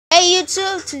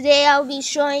YouTube. Today I'll be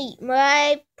showing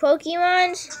my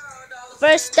Pokemons.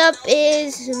 First up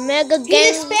is Mega Gang.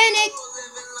 He's Hispanic.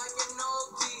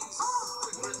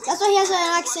 That's why he has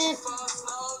an accent.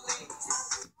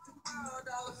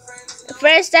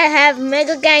 First I have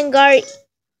Mega Gengar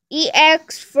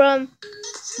EX from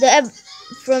the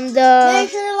Make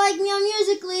sure to like me on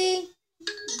Musically.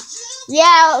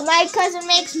 Yeah, my cousin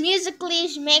makes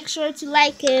Musically. Make sure to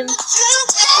like him.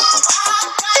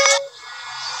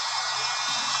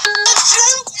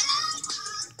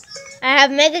 I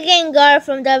have Mega Gengar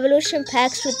from the evolution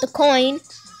packs with the coin.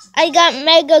 I got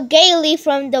Mega Gaily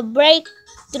from the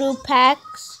breakthrough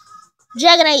packs.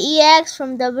 Dragonite EX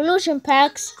from the evolution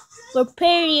packs.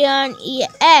 Vaporeon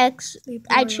EX.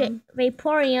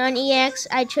 Vaporeon EX.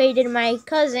 I traded my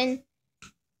cousin.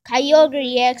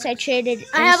 Kyogre EX. I traded.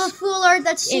 I have a full art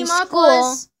that's in Team school.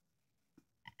 Aquas.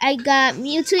 I got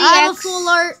Mewtwo EX. I have a full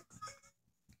art.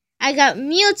 I got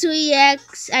Mewtwo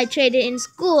EX. I traded in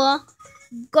school.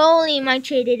 Golem I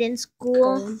traded in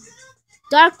school.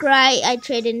 Darkrai I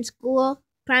traded in school.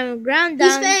 Primal Groundon.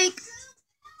 He's fake.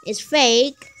 Is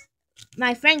fake.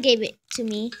 My friend gave it to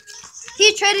me.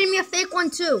 He traded me a fake one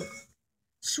too.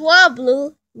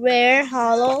 Swablu, rare,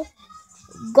 hollow.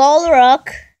 Golrock.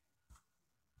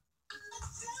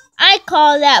 I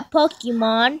call that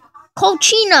Pokemon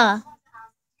Cochina.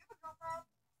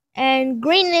 And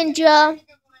Green Ninja.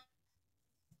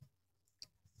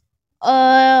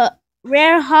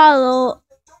 Rare hollow,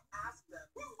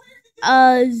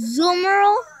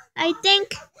 Zoomerl, I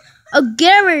think, a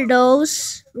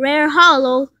Gyarados, rare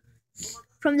hollow,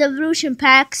 from the evolution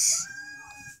packs,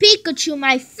 Pikachu,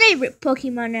 my favorite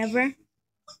Pokemon ever,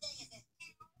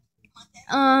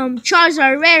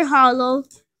 Charizard, rare hollow,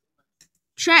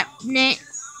 Trapnet,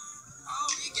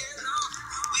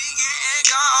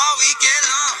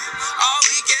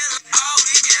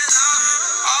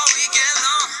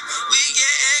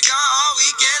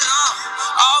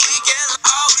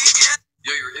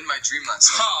 Yo, you were in my dream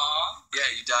last night. Aww. Yeah,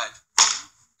 you died.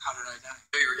 How did I die?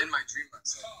 Yo, you were in my dream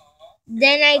last night.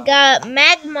 Then I got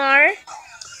Magmar,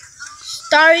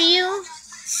 Staryu,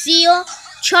 Seal,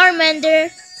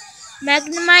 Charmander,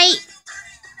 Magnemite,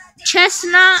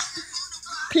 Chestnut,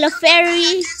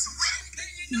 Clefairy,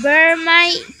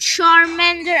 Burmite,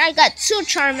 Charmander. I got 2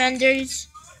 Charmanders.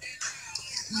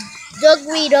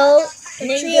 Dugweedle,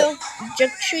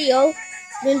 Trio,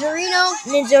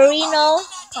 Ninjarino,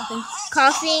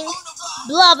 Coughing,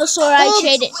 Bulbasaur. I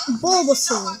traded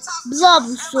Bulbasaur.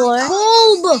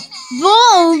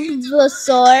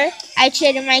 I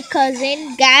traded my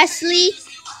cousin. Ghastly,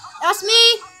 That's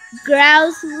me.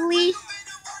 Growlithe,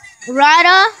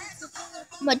 Rada,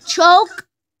 Machoke,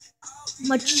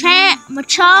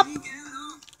 Machop,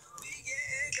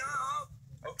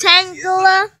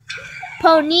 Tangela,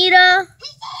 Ponyta,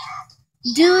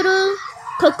 Doodle,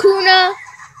 Kakuna,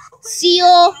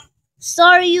 Seal,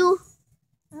 Staryu,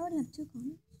 I would have 2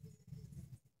 comments.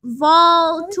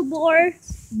 Voltobor,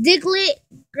 Diglett,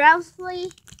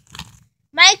 Growlithe.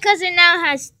 My cousin now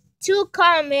has 2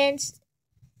 comments.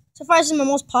 So far, this is my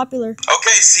most popular.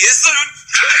 Okay, see you soon.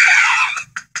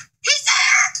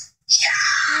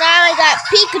 Now I got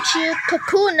Pikachu,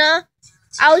 Kakuna,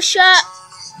 Ausha,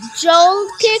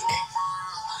 Joltik,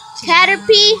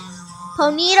 Caterpie,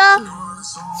 Ponyta,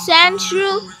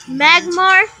 Sandshrew,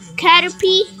 Magmar,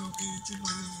 Caterpie,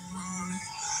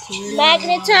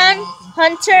 Magneton,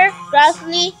 Hunter,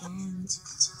 Growlithe,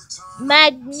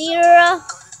 Magneto,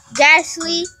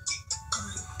 Ghastly,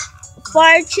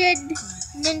 Farchid,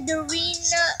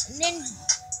 Nidorine,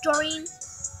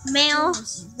 Male,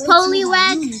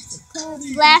 Poliwag,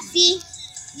 Flaffy,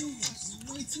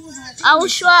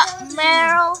 Oshawott,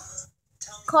 Meryl,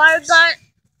 Cargot,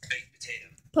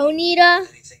 Ponyta,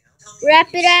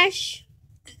 Rapidash,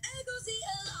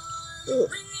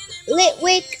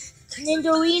 Litwick,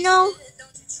 Nidorino,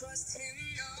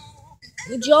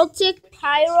 Joltik,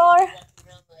 Pyroar.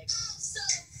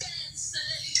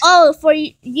 Oh, for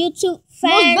YouTube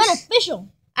fans, Most beneficial.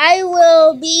 I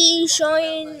will be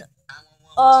showing.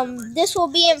 This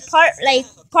will be in part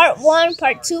 1,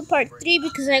 part 2, part 3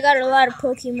 because I got a lot of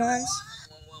Pokemons.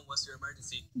 What's your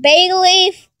emergency?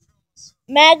 Bayleaf,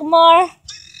 Magmar,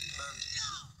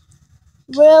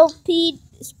 Whirlpeed,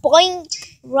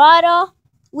 Spoink, Rada,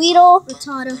 Weedle,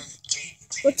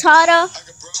 Rattata,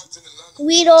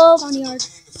 Weedle,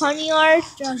 Poniard,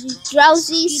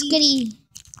 Drowsy, Skitty,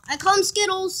 I call him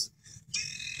Skittles.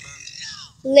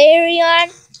 Larion,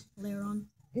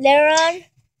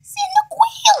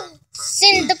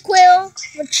 Cyndaquil,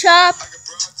 Machop,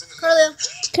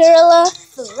 Curla,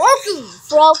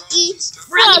 Froakie,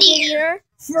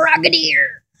 Frogadier,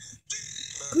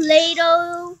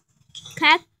 Play-Doh,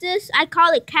 Cactus. I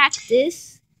call it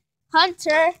Cactus.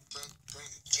 Hunter.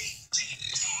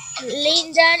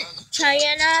 Linden.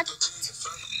 China.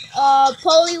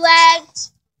 Poliwag.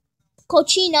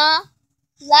 Cochina.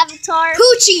 Lavatar.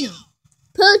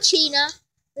 Puccina.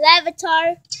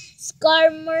 Lavatar.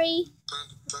 Skarmory.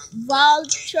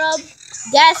 Voltrub.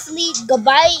 Ghastly.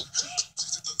 Gabite.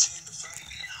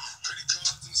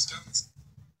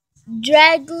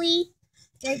 Dragly.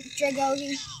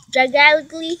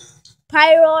 Dragally.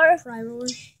 Pyroar.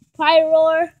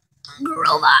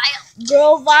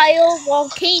 Grovile.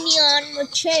 Volcanion.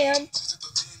 Machamp.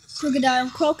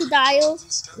 Crocodile.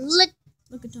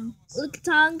 Lickitung.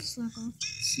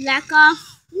 Slack off.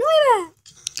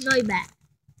 Noibat.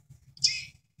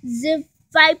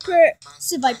 Viper.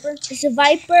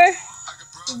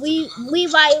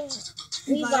 Weavile.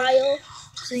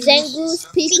 Zangoose.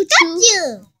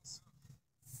 Pikachu.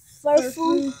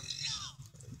 Furfrou.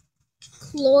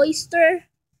 Cloyster.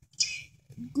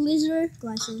 Glazer.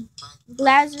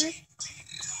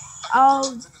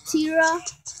 Altira.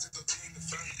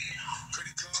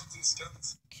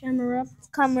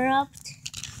 Camerupt.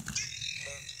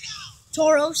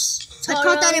 Tauros. I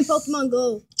caught that in Pokemon Go.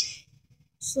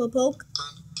 Slowpoke.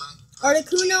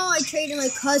 Articuno, I traded my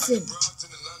cousin.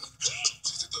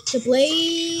 The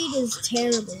blade is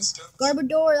terrible.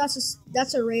 Garbodor,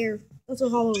 that's a rare. That's a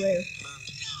hollow rare.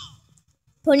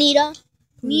 Ponyta.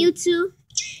 Mewtwo.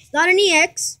 Not an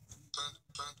EX.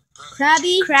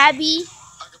 Krabby.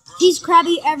 He's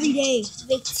Krabby every day.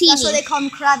 Victini. That's why they call him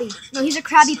Krabby. No, he's a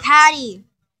Krabby Patty.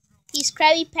 He's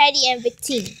Krabby Patty and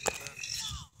Victini.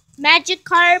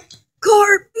 Magikarp.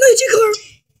 Magikarp.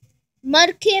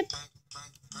 Mudkip.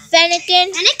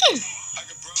 Fennekin.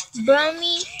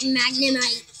 Brummy.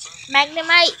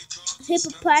 Magnemite.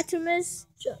 Hippopotamus.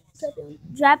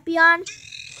 Drapion.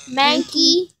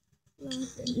 Mankey.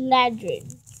 Ladrid.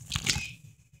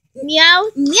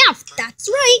 Meowth, that's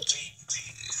right.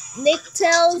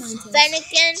 Nictoils.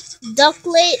 Fennekin.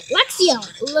 Ducklet.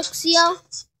 Luxio.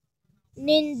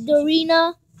 Nidorina.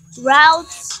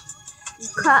 Ralts.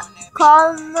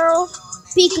 Calmer.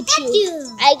 Pikachu.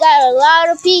 I got a lot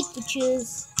of Pikachus.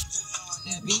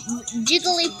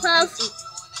 Jigglypuff.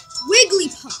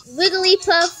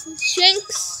 Wigglypuff. Shinx.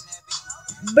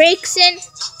 Braixen.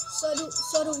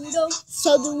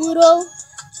 Sudowoodo.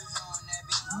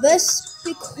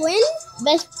 Vespiquen?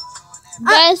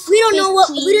 We don't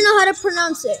know how to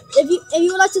pronounce it. If you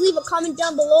would like to leave a comment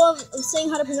down below of saying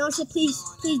how to pronounce it, please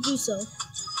do so.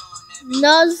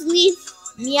 Nuzleaf.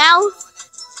 Meowth.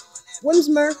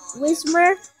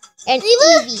 Whismur. And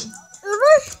Eevee.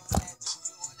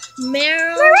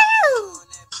 Meryl.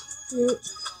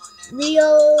 Rio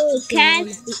Cat.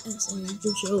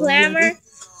 Clamor.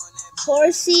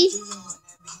 Horsey.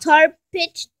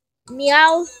 Tarpitch.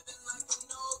 Meow.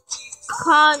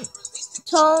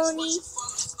 Tony.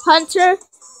 Hunter.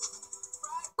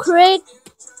 Craig.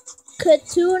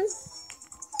 Katoon.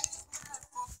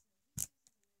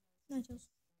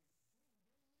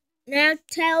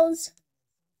 Nactals.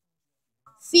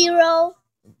 Fearow.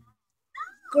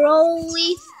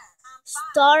 Growleaf.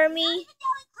 Starmie.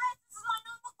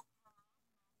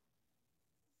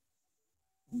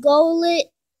 Golett.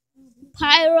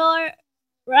 Pyroar.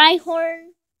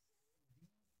 Rhyhorn.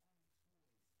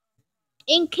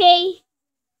 Inkay.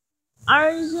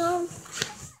 Arzum.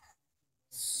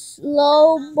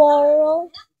 Slowbro.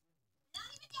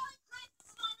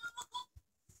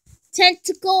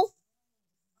 Tentacle.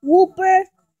 Wooper.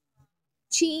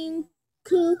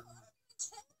 Chinku.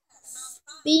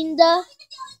 Spinda.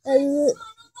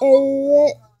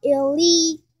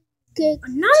 Elite.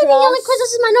 I'm not even yelling because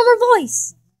this is my normal voice.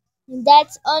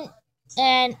 That's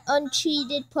an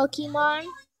untreated Pokemon.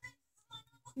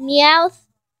 Meowth.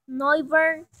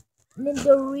 Noivern.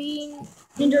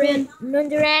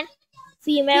 Nindoran.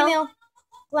 Female.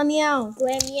 Glameow.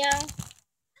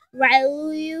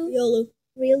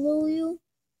 Riolu.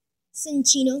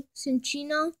 Cinccino.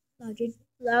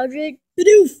 Loudred.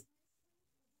 Bidoof.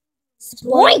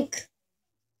 Spoink.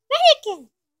 Mannequin.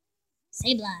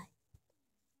 Sableye.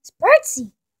 Spurtsy.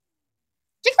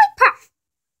 Jigglypuff.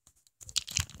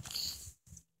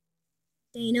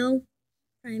 Dano.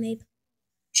 Primeape.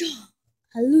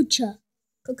 Halucha.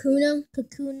 Kakuna.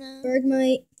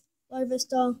 Bergmite.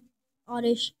 Larvesta.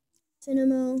 Oddish.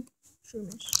 Cinnamon.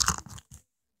 Shroomish.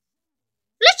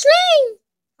 Fletchling.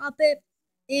 Hoppip.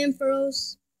 Ampharos.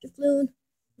 Jafloon.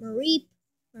 Mareep.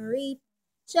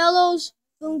 Shellos.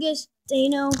 Fungus.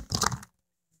 Dano.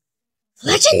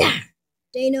 Fletchinder.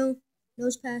 Dano.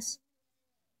 Nosepass.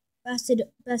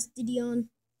 Bastidion.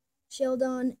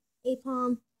 Sheldon.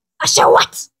 Apom.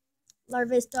 What?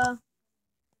 Larvesta.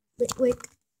 Litwick.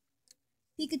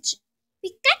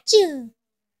 Pikachu.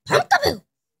 Pumpkaboo.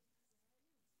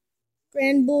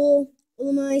 Granbull,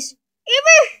 Ulemice,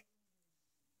 Ever,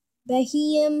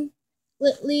 Beheeyem,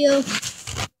 Litleo,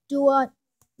 Duat,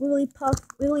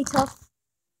 Wigglytuff,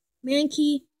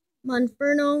 Mankey,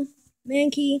 Monferno,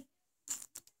 Mankey,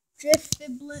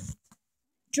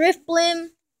 Driftblim,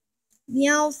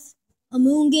 Meowth,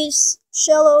 Amoonguss,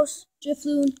 Shellos,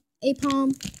 Drifloon,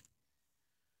 Apom,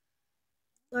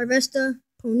 Larvesta,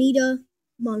 Ponyta,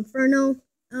 Monferno,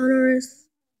 Anorith,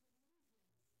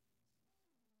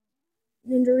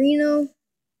 Nidorino,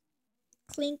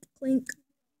 Clink,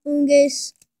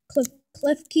 Ungus,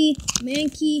 Klefki,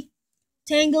 Mankey,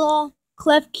 Tangela,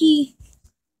 Klefki,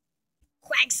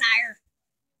 Quagsire,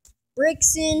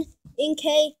 Brixen,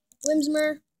 Inkay,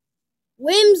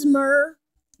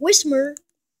 Whismur,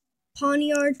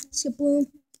 Pawniard, Skiploom,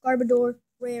 Garbodor,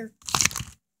 Rare,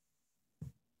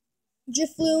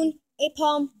 Drifloon,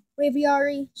 Apom,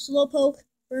 Braviary, Slowpoke,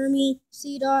 Burmy,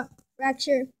 Seedot,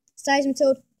 Ratchet,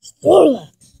 Seismitoad,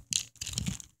 Snorlax,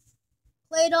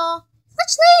 Claydol,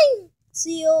 Fletchling,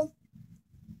 Seal,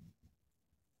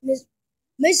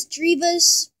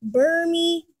 Misdreavus,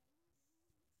 Burmy,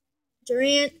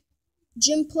 Durant,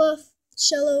 Jimpluff,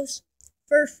 Shellos,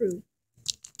 Furfrou,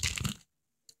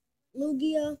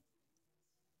 Lugia,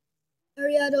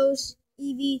 Ariados,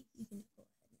 Eevee,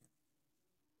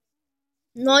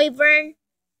 Noivern.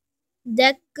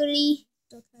 Decatty.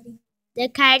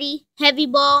 Heavy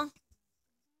Ball.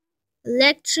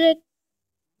 Electric.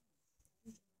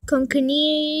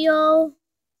 Concaneo.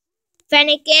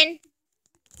 Fennekin.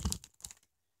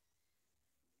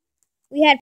 We had